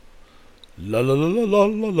La la la la la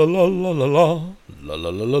la la la la la la la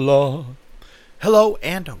la la la. Hello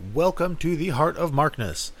and welcome to the Heart of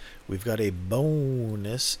Markness. We've got a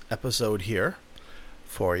bonus episode here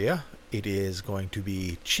for you. It is going to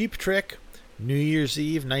be Cheap Trick, New Year's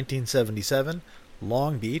Eve 1977,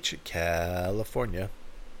 Long Beach, California.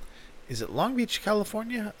 Is it Long Beach,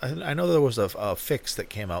 California? I know there was a fix that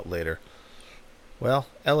came out later. Well,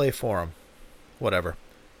 LA Forum. Whatever.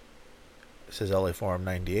 It says LA Forum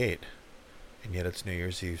 98. And yet it's New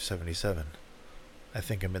Year's Eve 77. I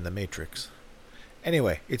think I'm in the Matrix.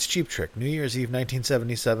 Anyway, it's Cheap Trick, New Year's Eve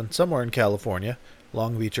 1977, somewhere in California,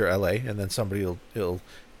 Long Beach or LA, and then somebody will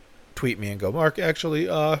tweet me and go, Mark, actually,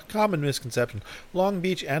 common misconception. Long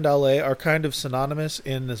Beach and LA are kind of synonymous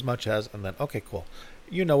in as much as, and then, okay, cool.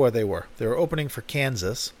 You know where they were. They were opening for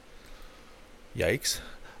Kansas. Yikes.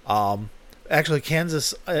 Actually,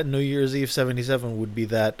 Kansas at New Year's Eve 77 would be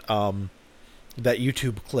that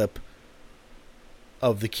YouTube clip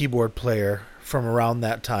of the keyboard player from around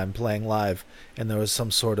that time playing live, and there was some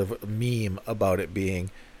sort of meme about it being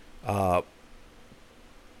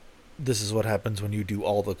this is what happens when you do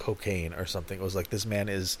all the cocaine or something. It was like this man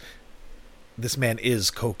is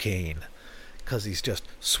cocaine because he's just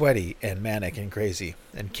sweaty and manic and crazy.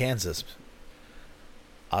 And Kansas,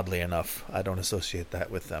 oddly enough, I don't associate that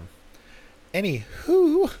with them.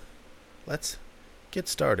 Anywho, let's get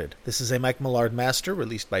started. This is a Mike Millard Master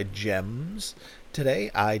released by Gems today.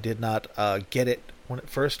 I did not get it when it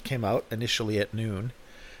first came out, initially at noon,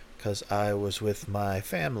 because I was with my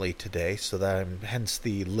family today, so that I'm hence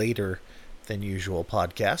the later than usual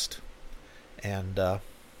podcast. And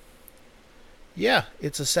yeah,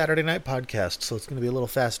 it's a Saturday night podcast, so it's going to be a little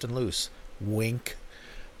fast and loose. Wink.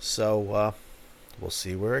 So we'll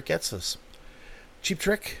see where it gets us. Cheap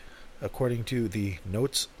Trick, according to the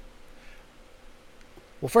notes.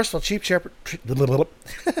 Well, first of all, Cheap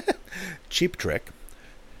Trick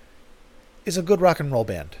is a good rock and roll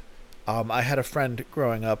band. I had a friend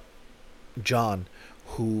growing up, John,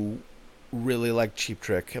 who really liked Cheap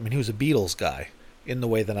Trick. I mean, he was a Beatles guy in the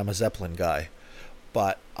way that I'm a Zeppelin guy,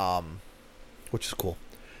 but which is cool.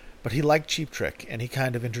 But he liked Cheap Trick, and he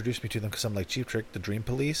kind of introduced me to them because I'm like, Cheap Trick, the Dream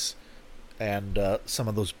Police, and some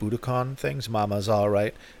of those Budokan things. Mama's all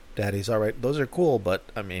right, Daddy's all right. Those are cool, but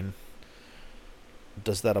I mean,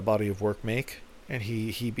 does that a body of work make? And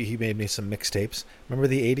he made me some mixtapes. Remember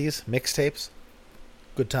the 80s mixtapes?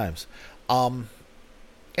 Good times. And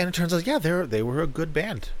it turns out, yeah, they were a good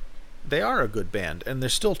band. They are a good band, and they're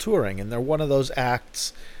still touring, and they're one of those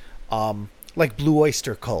acts like Blue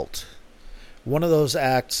Oyster Cult. One of those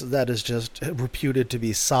acts that is just reputed to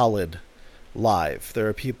be solid live. There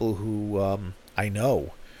are people who I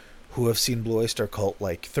know who have seen Blue Oyster Cult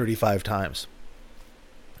like 35 times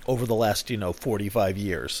over the last, 45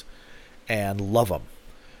 years. And love them.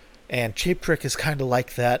 And Cheap Trick is kind of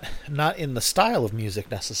like that, not in the style of music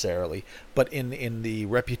necessarily, but in the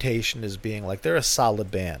reputation as being like they're a solid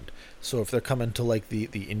band. So if they're coming to like the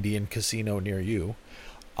Indian casino near you,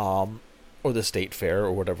 or the State Fair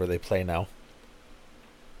or whatever they play now,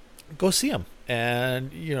 go see them,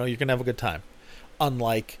 and you can have a good time.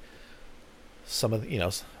 Unlike some of the,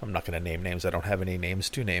 I'm not going to name names. I don't have any names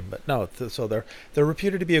to name, but no. So they're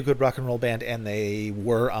reputed to be a good rock and roll band, and they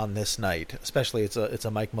were on this night. Especially, it's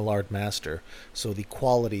a Mike Millard Master, so the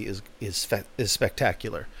quality is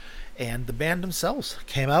spectacular. And the band themselves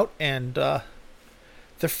came out, and they're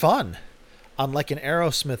fun. On like an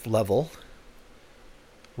Aerosmith level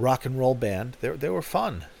rock and roll band, they were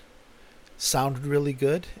fun. Sounded really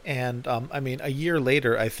good, and I mean, a year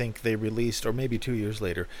later, I think they released, or maybe 2 years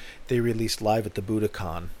later, they released Live at the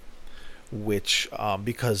Budokan, which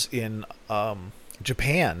because in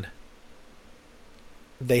Japan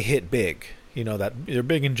they hit big. That they're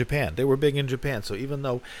big in Japan. They were big in Japan. So even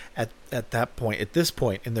though at this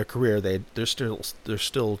point in their career, they're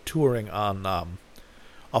still touring on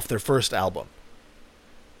off their first album.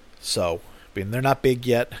 So I mean, they're not big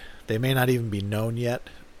yet. They may not even be known yet,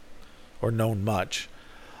 or known much.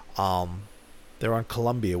 They're on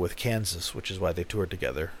Columbia with Kansas, which is why they toured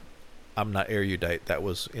together. I'm not erudite. That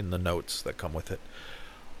was in the notes that come with it.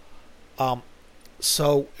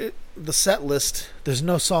 The set list, there's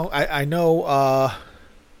no song. I know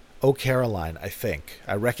Oh Caroline, I think.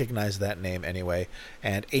 I recognize that name anyway.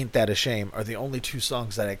 And Ain't That a Shame are the only two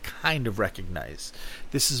songs that I kind of recognize.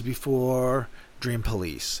 This is before Dream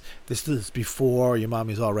Police. This is before Your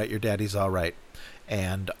Mommy's All Right, Your Daddy's All Right.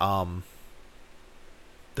 And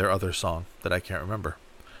their other song that I can't remember.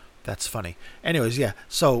 That's funny. Anyways, yeah.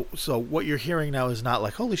 So what you're hearing now is not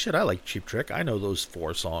like, holy shit, I like Cheap Trick. I know those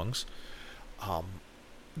 4 songs.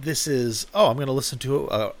 This is, I'm going to listen to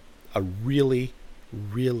a really,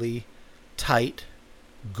 really tight,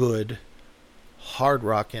 good, hard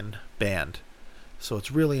rockin' band. So it's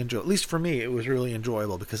really enjoyable. At least for me, it was really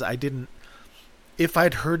enjoyable because I didn't. If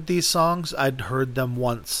I'd heard these songs, I'd heard them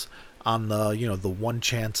once on the the one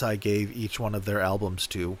chance I gave each one of their albums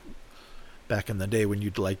to back in the day when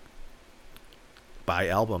you'd like buy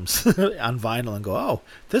albums on vinyl and go, oh,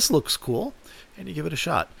 this looks cool, and you give it a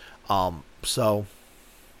shot. So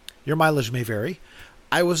your mileage may vary.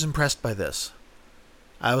 I was impressed by this.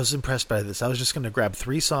 I was just going to grab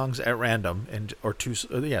 3 songs at random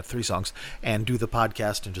three songs and do the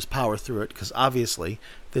podcast and just power through it because obviously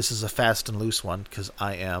this is a fast and loose one because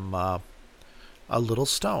I am a little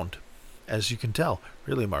stoned, as you can tell.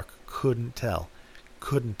 Really, Mark, couldn't tell.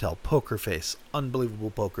 Poker face,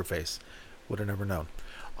 unbelievable poker face. Would have never known.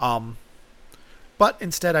 But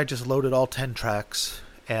instead, I just loaded all 10 tracks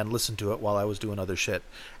and listened to it while I was doing other shit,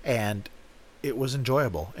 and it was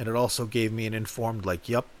enjoyable, and it also gave me an informed, like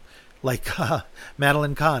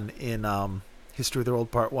Madeline Kahn in History of the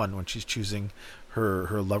World Part 1 when she's choosing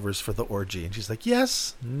her lovers for the orgy, and she's like,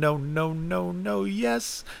 yes, no, no, no, no,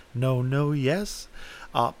 yes, no, no, yes.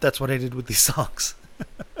 That's what I did with these songs.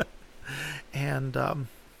 And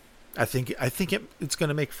I think it's going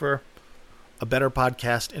to make for a better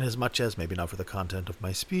podcast in as much as, maybe not for the content of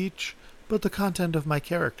my speech, but the content of my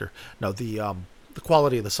character. No, the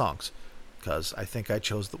quality of the songs. Because I think I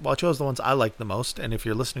chose the ones I like the most. And if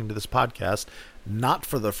you're listening to this podcast not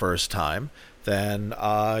for the first time, then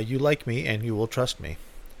you like me and you will trust me.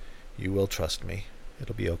 You will trust me.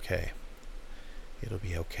 It'll be okay. It'll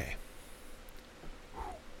be okay.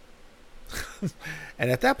 And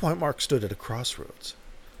at that point, Mark stood at a crossroads.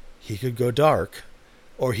 He could go dark,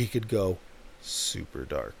 or he could go super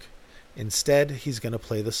dark. Instead, he's going to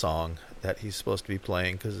play the song that he's supposed to be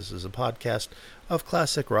playing, because this is a podcast of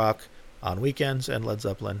classic rock on weekends and Led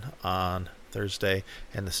Zeppelin on Thursday,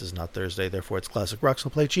 and this is not Thursday, therefore it's classic rock,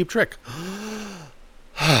 so play Cheap Trick.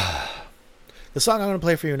 The song I'm going to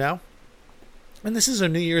play for you now, and this is a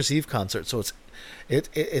New Year's Eve concert, so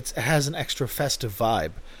it has an extra festive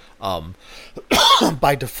vibe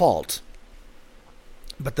by default.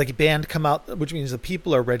 But the band come out, which means the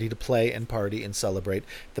people are ready to play and party and celebrate.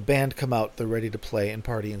 The band come out, they're ready to play and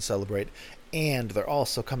party and celebrate, and they're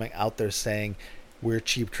also coming out there saying, we're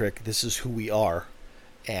Cheap Trick, this is who we are.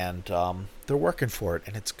 And they're working for it,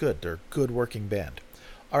 and it's good. They're a good working band.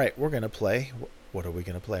 All right, we're going to play. What are we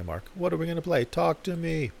going to play, Mark? What are we going to play? Talk to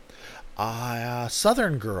me.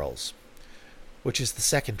 Southern Girls, which is the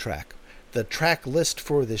second track. The track list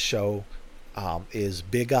for this show is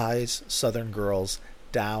Big Eyes, Southern Girls,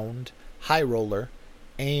 Downed, High Roller,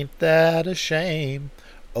 Ain't That a Shame,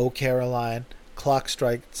 Oh Caroline, Clock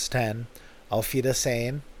Strikes 10, Auf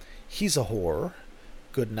Wiedersehen, He's a Whore,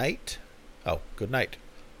 Good Night. Oh, Good Night.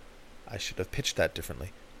 I should have pitched that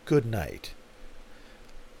differently. Good Night.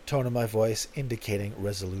 Tone of my voice indicating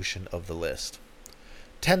resolution of the list.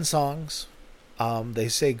 10 songs. They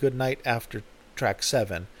say Good Night after track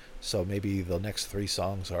 7, so maybe the next 3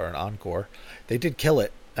 songs are an encore. They did kill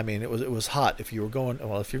it. I mean, it was hot. If you're going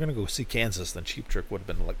to go see Kansas, then Cheap Trick would have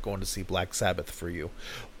been like going to see Black Sabbath for you.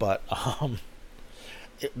 But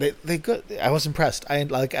they good. I was impressed. I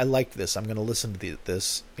liked this. I'm going to listen to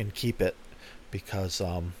this and keep it because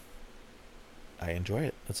I enjoy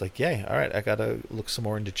it. It's like, yay, all right, I got to look some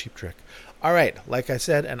more into Cheap Trick. All right, like I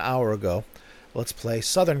said an hour ago, let's play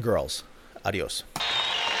Southern Girls. Adios.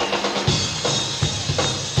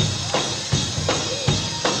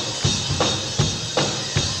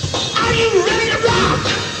 Are you ready to rock?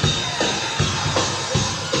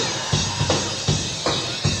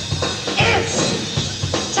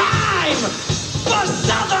 It's time for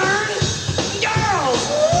Southern Girls!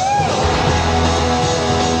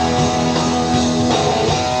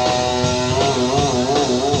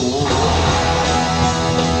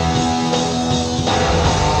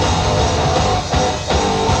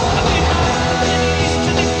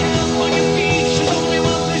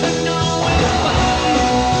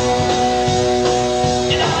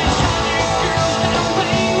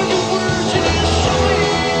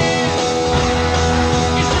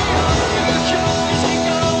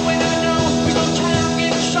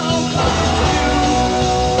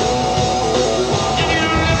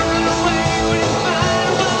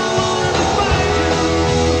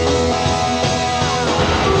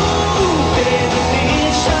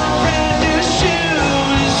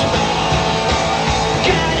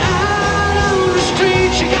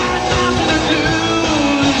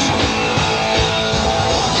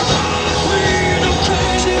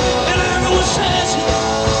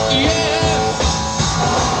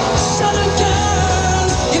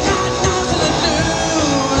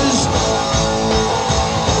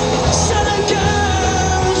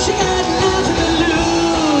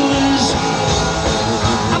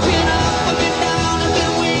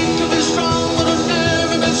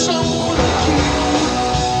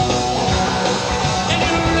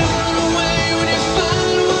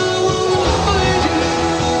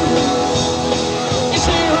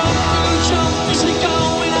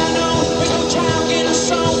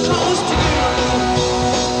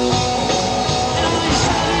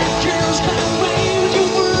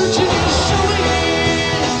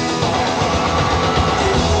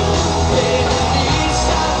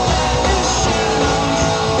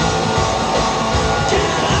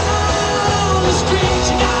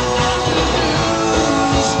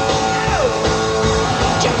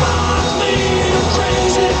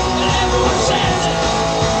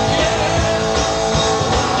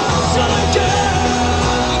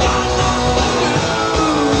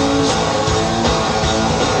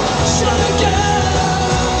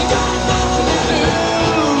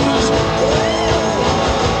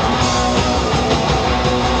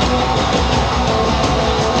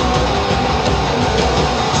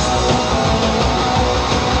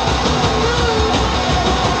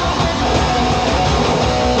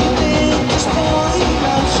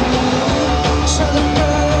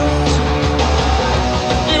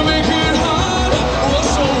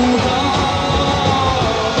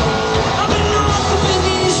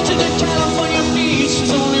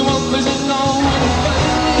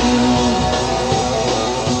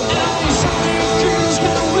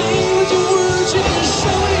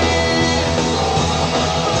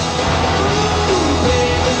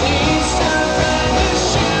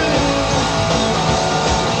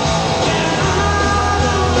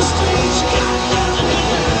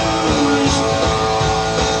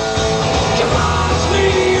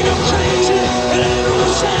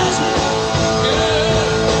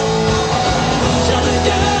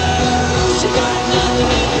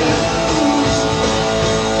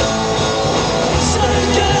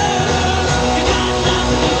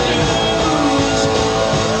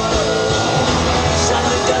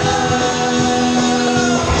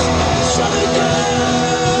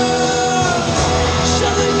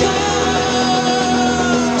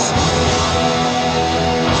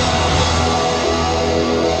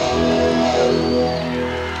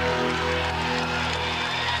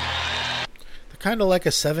 like a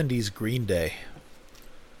 70s Green Day.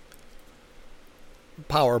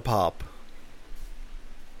 Power pop.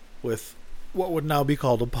 With what would now be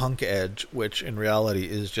called a punk edge, which in reality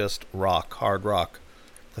is just rock, hard rock.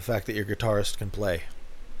 The fact that your guitarist can play.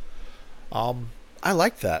 I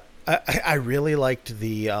like that. I really liked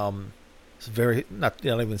the it's very not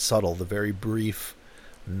even subtle, the very brief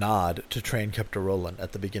nod to Train Kept a Rollin'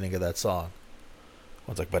 at the beginning of that song.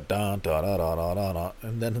 It's like but da da da da da da,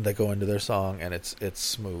 and then they go into their song and it's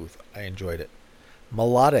smooth. I enjoyed it.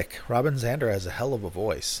 Melodic. Robin Zander has a hell of a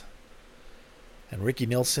voice. And Ricky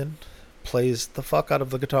Nilsson plays the fuck out of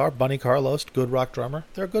the guitar. Bunny Carlos, good rock drummer.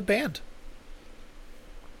 They're a good band.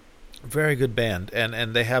 Very good band.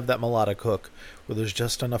 And they have that melodic hook where there's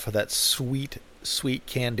just enough of that sweet, sweet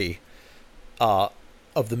candy of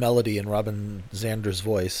the melody in Robin Zander's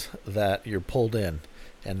voice that you're pulled in.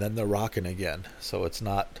 And then they're rocking again. So it's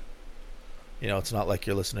not, it's not like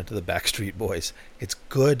you're listening to the Backstreet Boys. It's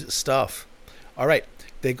good stuff. All right.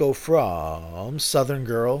 They go from Southern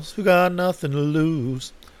Girls, Who Got Nothing to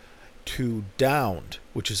Lose, to Downed,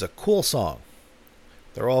 which is a cool song.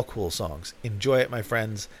 They're all cool songs. Enjoy it, my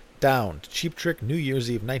friends. Downed. Cheap Trick, New Year's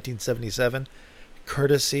Eve, 1977.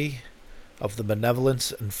 Courtesy of the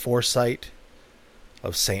benevolence and foresight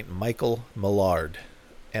of St. Michael Millard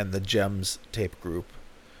and the Gems Tape Group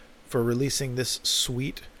for releasing this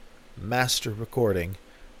sweet master recording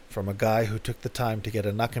from a guy who took the time to get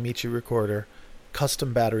a Nakamichi recorder,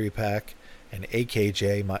 custom battery pack, and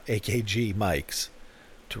AKG mics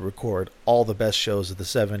to record all the best shows of the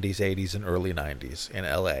 70s, 80s, and early 90s in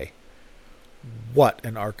LA. What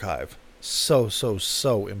an archive. So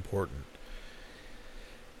important.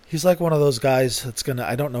 He's like one of those guys that's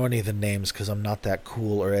I don't know any of the names because I'm not that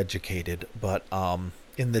cool or educated, but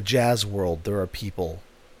in the jazz world there are people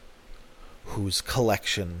whose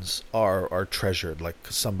collections are treasured, like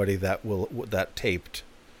somebody that taped.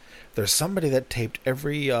 There's somebody that taped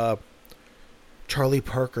every Charlie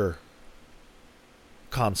Parker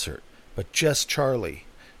concert, but just Charlie,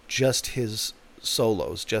 just his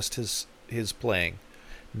solos, just his playing,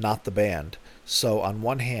 not the band. So on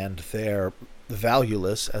one hand, they're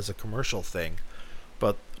valueless as a commercial thing,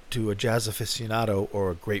 but to a jazz aficionado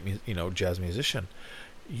or a great jazz musician,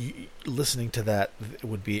 listening to that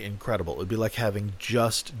would be incredible. It would be like having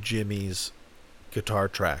just Jimmy's guitar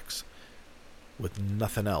tracks with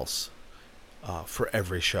nothing else for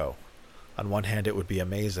every show. On one hand, it would be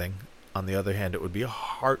amazing. On the other hand, it would be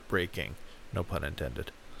heartbreaking. No pun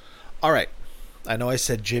intended. All right. I know I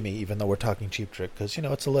said Jimmy, even though we're talking Cheap Trick, because,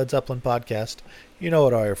 it's a Led Zeppelin podcast. You know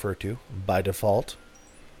what I refer to by default.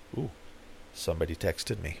 Ooh, somebody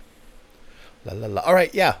texted me. La la la. All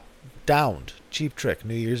right, yeah. Downed. Cheap Trick.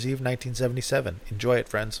 New Year's Eve, 1977. Enjoy it,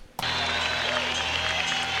 friends.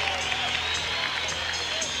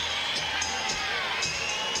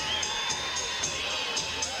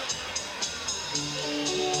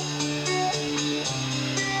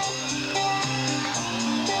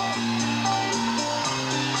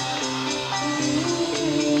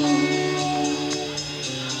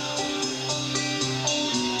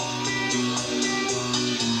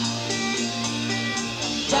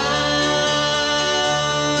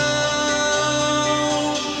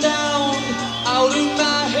 Down,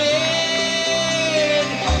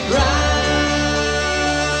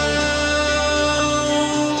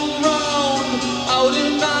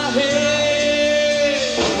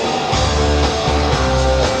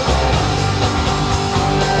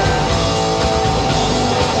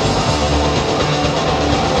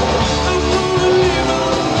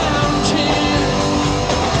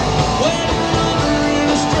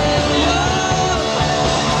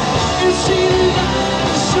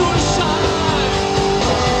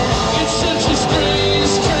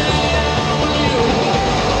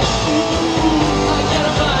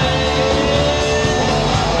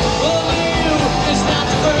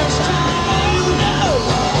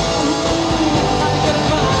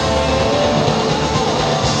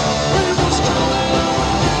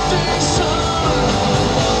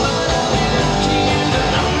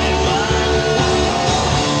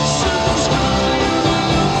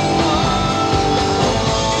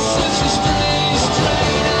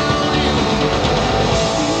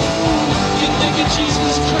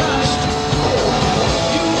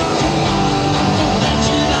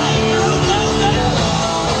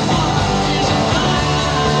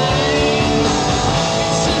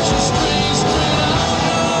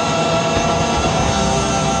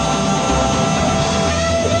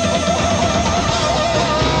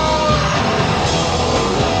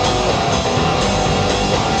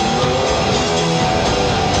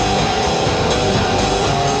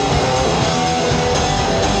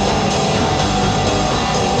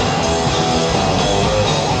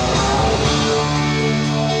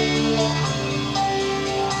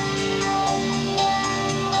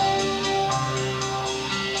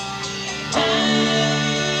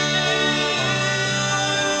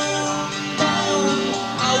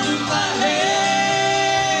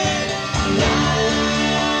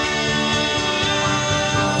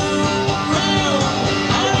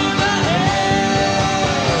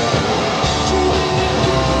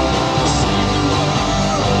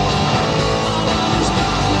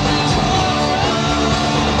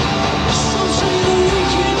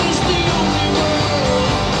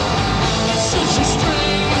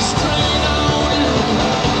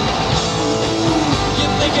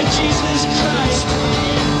 Jesus Christ.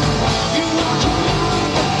 You walk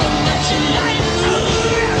around and let your light through.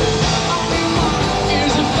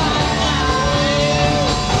 Here's a fire.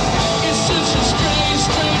 It's such a strange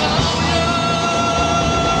thing.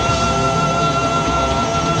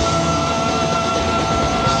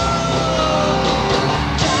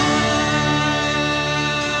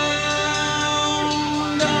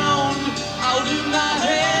 Down, out of my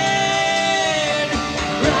head.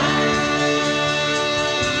 Round,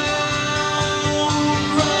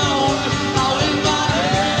 out in my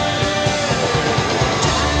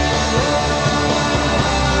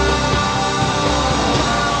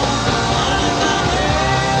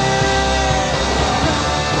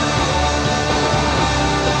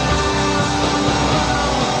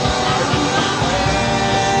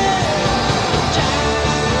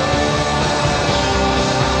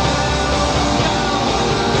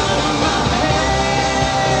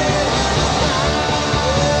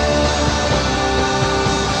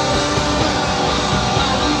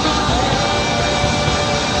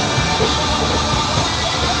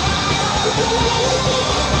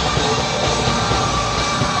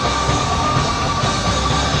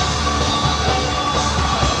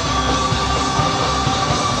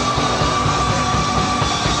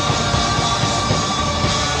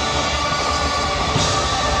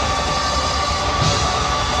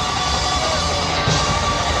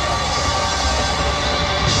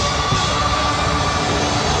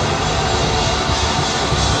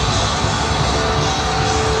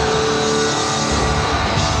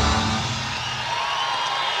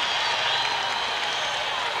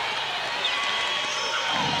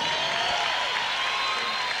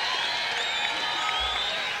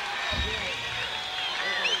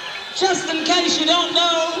Just in case you don't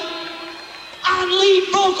know, on lead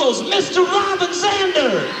vocals, Mr. Robin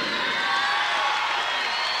Zander.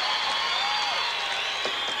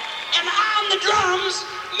 And on the drums,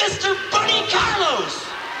 Mr. Buddy Carlos.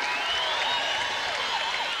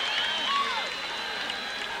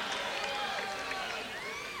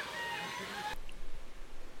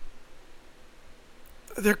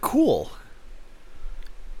 They're cool.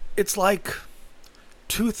 It's like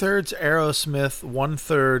 2/3 Aerosmith,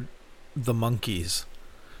 1/3 the Monkees.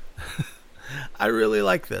 I really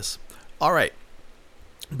like this. All right.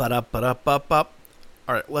 All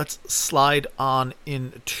right, let's slide on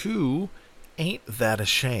into Ain't That a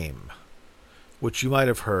Shame, which you might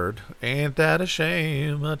have heard. Ain't that a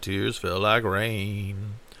shame? My tears fell like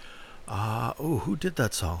rain. Who did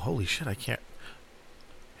that song? Holy shit, I can't.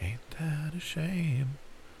 Ain't that a shame?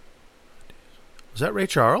 Was that Ray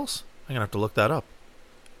Charles? I'm going to have to look that up.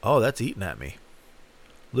 Oh, that's eating at me.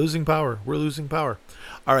 Losing power. We're losing power.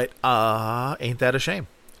 All right. Ain't That a Shame?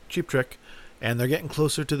 Cheap Trick. And they're getting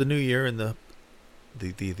closer to the new year, and the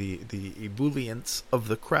ebullience of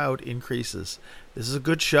the crowd increases. This is a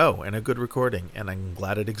good show and a good recording, and I'm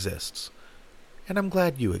glad it exists. And I'm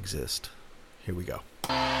glad you exist. Here we go.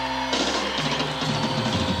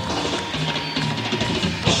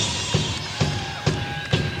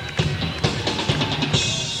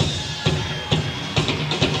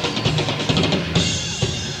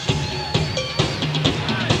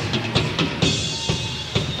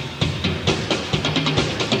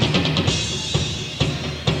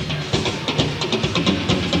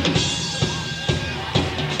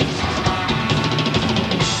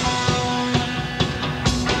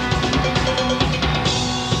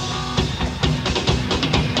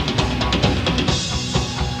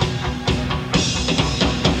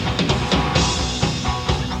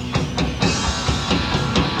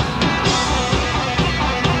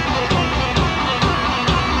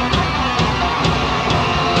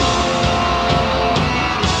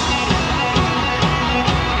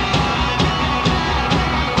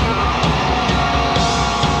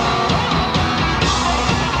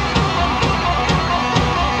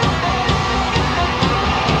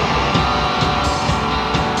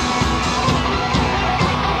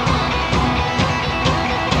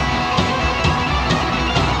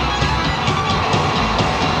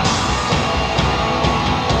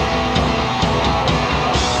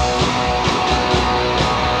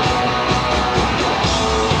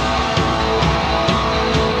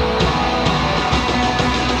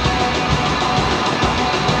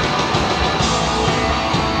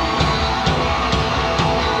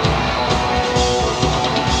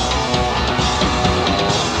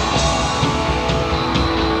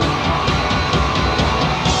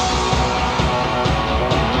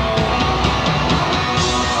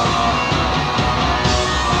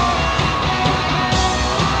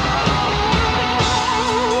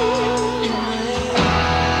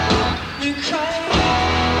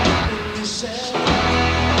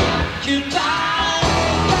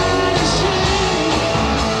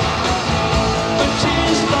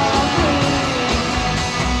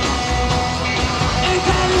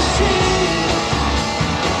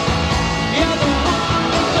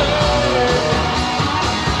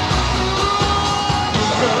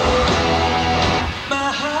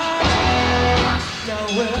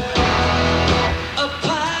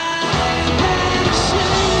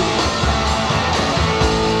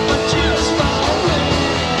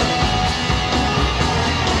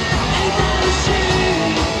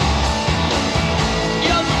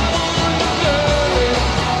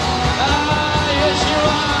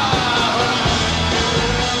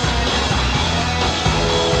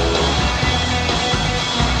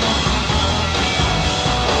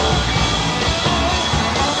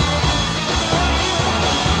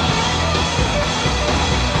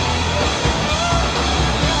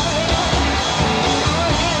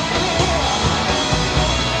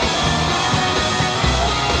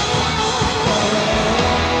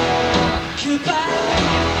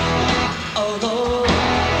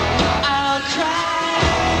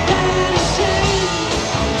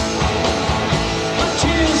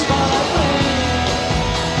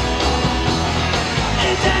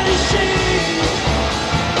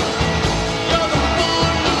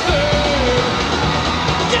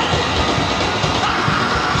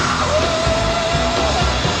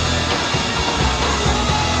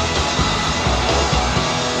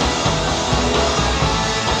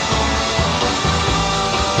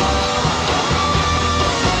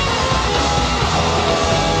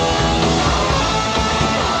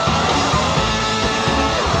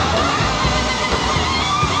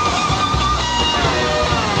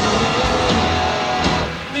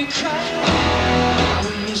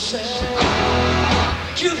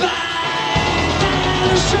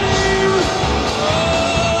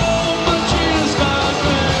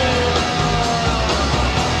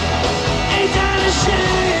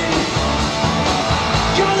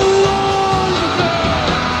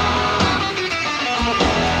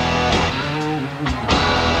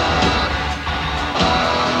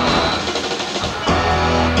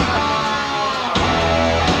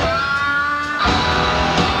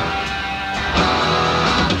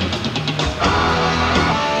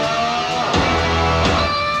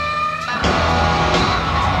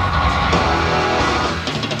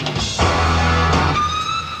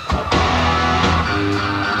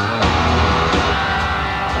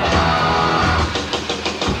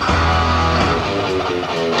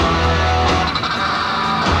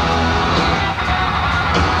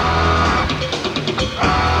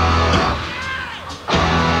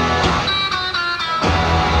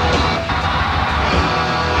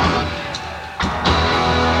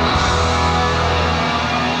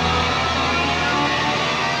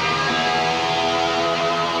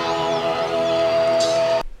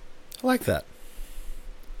 like that.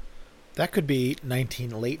 That could be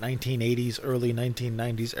late 1980s, early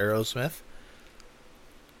 1990s Aerosmith.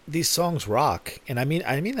 These songs rock, and I mean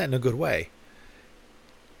that in a good way.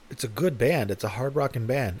 It's a good band. It's a hard rocking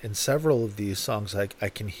band. In several of these songs, I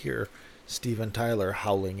can hear Steven Tyler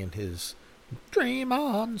howling in his "Dream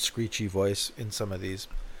On" screechy voice in some of these.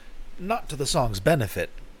 Not to the song's benefit,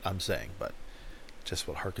 I'm saying, but just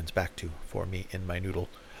what harkens back to for me in my noodle.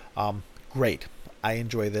 Great. I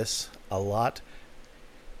enjoy this a lot.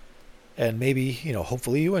 And maybe,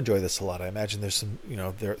 hopefully you enjoy this a lot. I imagine there's some,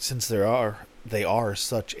 since they are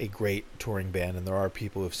such a great touring band, and there are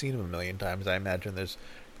people who've seen them a million times, I imagine there's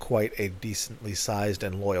quite a decently sized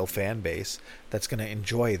and loyal fan base that's going to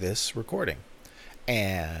enjoy this recording.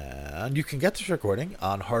 And you can get this recording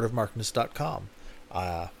on heartofmarkness.com.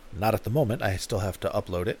 Not at the moment. I still have to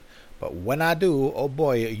upload it. But when I do, oh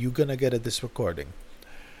boy, you're going to get this recording.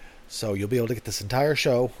 So you'll be able to get this entire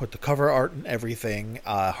show with the cover art and everything,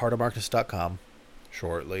 heartofmarkness.com,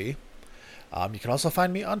 shortly. You can also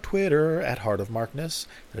find me on Twitter at Heart of Markness.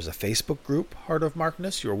 There's a Facebook group, Heart of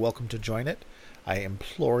Markness. You're welcome to join it. I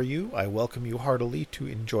implore you, I welcome you heartily to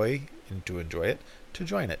enjoy it, to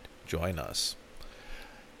join it. Join us.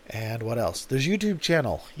 And what else? There's a YouTube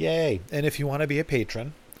channel. Yay. And if you want to be a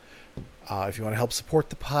patron, if you want to help support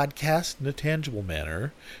the podcast in a tangible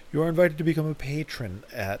manner, you are invited to become a patron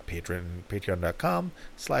at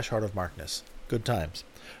patreon.com/heartofmarkness. Good times.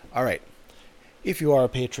 All right. If you are a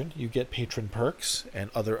patron, you get patron perks and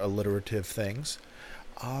other alliterative things,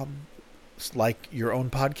 like your own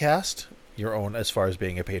podcast, your own as far as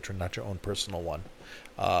being a patron, not your own personal one,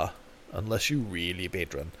 unless you really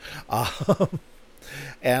patron.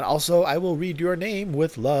 And also, I will read your name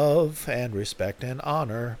with love and respect and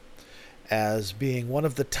honor, as being one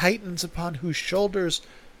of the titans upon whose shoulders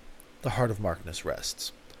the Heart of Markness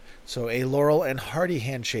rests. So a laurel and hearty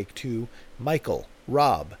handshake to Michael,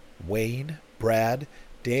 Rob, Wayne, Brad,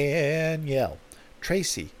 Danielle,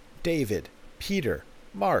 Tracy, David, Peter,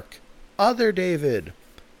 Mark, other David,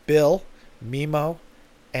 Bill, Mimo,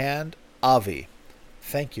 and Avi.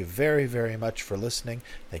 Thank you very, very much for listening.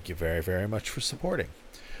 Thank you very, very much for supporting.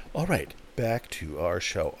 All right, back to our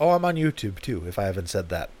show. Oh, I'm on YouTube too, if I haven't said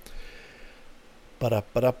that. The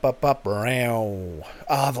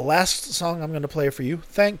last song I'm going to play for you,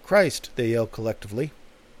 Thank Christ, they yell collectively,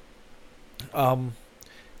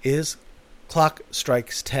 is Clock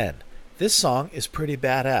Strikes 10. This song is pretty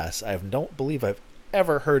badass. I don't believe I've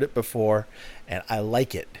ever heard it before, and I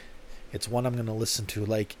like it. It's one I'm going to listen to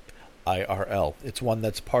like IRL. It's one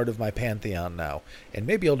that's part of my pantheon now, and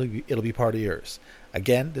maybe it'll be part of yours.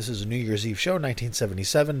 Again, this is a New Year's Eve show,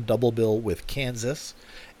 1977, double bill with Kansas,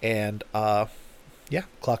 and yeah,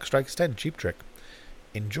 Clock Strikes 10, Cheap Trick.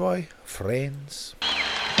 Enjoy, friends.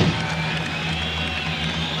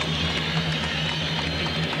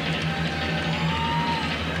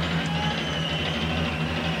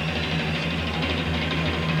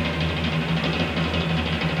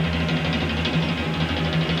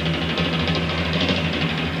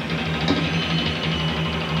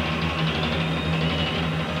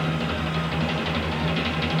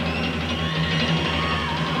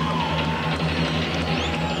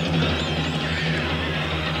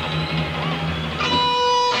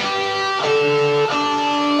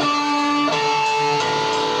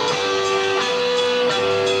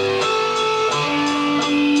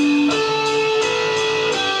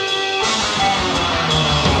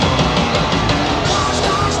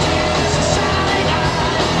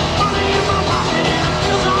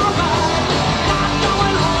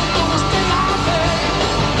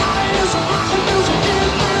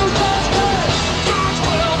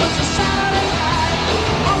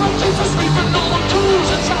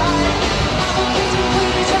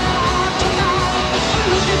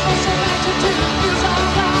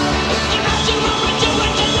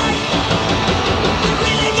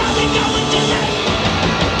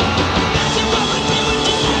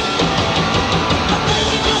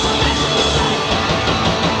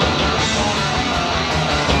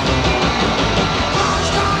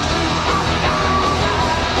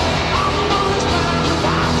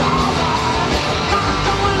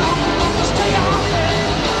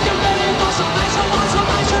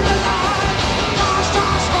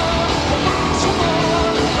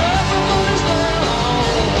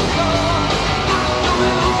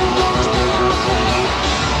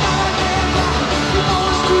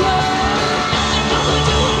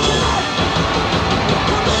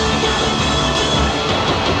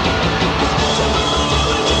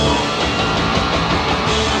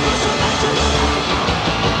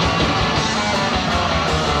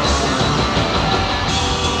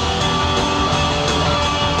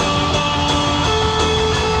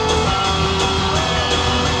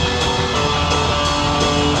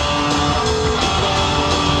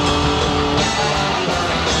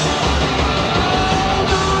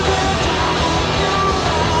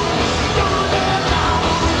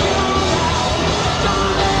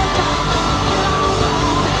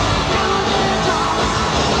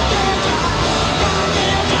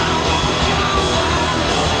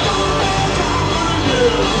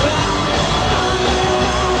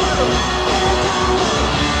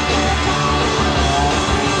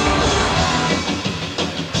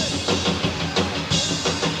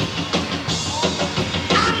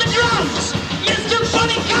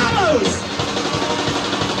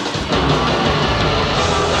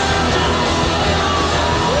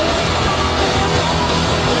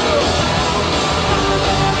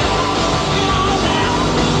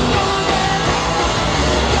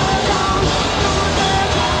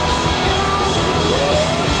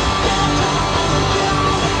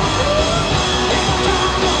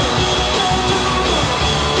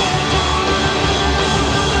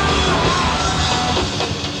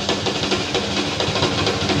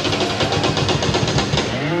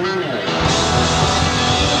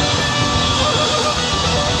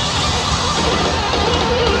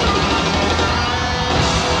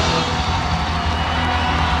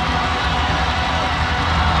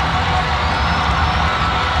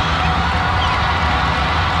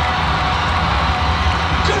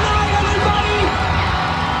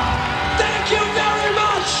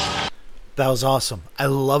 That was awesome. I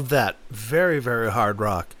love that. Very, very hard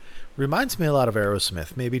rock. Reminds me a lot of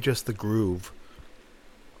Aerosmith. Maybe just the groove.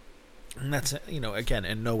 And that's, again,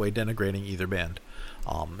 in no way denigrating either band.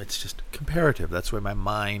 It's just comparative. That's where my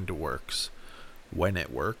mind works. When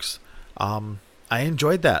it works. I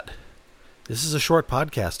enjoyed that. This is a short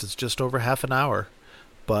podcast. It's just over half an hour.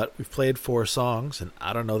 But we've played 4 songs, and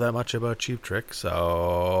I don't know that much about Cheap Trick,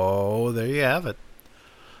 so there you have it.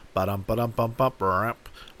 All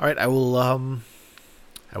right, I will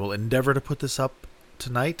endeavor to put this up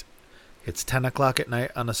tonight. It's 10 o'clock at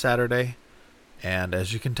night on a Saturday, and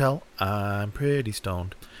as you can tell, I'm pretty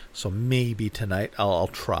stoned. So maybe tonight I'll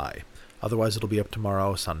try. Otherwise, it'll be up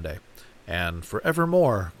tomorrow, Sunday, and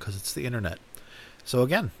forevermore, because it's the internet. So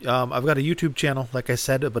again, I've got a YouTube channel, like I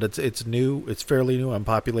said, but it's new. It's fairly new. I'm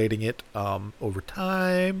populating it over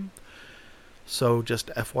time. So just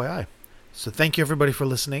FYI. So thank you everybody for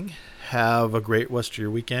listening. Have a great rest of your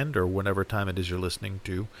weekend, or whenever time it is you're listening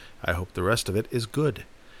to. I hope the rest of it is good.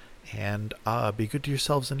 And be good to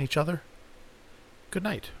yourselves and each other. Good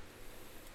night.